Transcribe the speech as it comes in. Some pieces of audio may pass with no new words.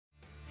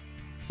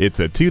It's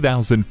a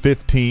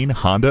 2015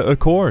 Honda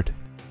Accord.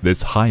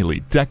 This highly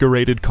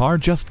decorated car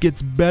just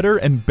gets better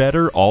and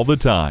better all the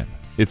time.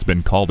 It's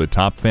been called a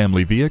top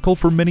family vehicle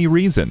for many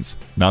reasons,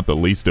 not the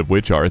least of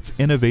which are its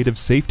innovative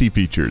safety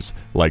features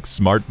like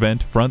smart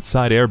vent front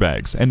side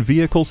airbags and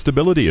vehicle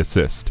stability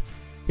assist.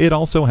 It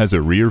also has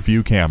a rear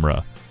view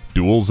camera,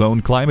 dual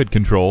zone climate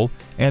control,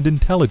 and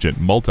intelligent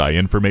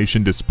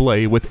multi-information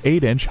display with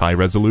 8-inch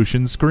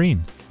high-resolution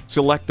screen.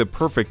 Select the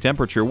perfect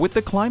temperature with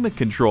the climate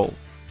control.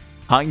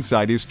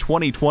 Hindsight is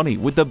 20/20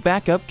 with the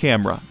backup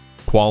camera.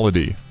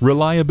 Quality,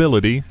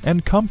 reliability,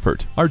 and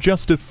comfort are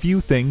just a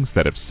few things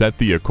that have set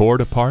the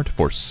Accord apart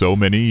for so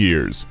many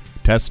years.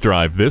 Test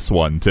drive this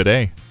one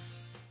today.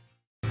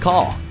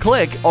 Call,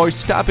 click, or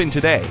stop in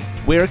today.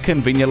 We're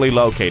conveniently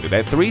located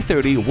at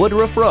 330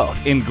 Woodruff Road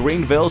in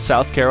Greenville,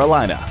 South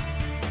Carolina.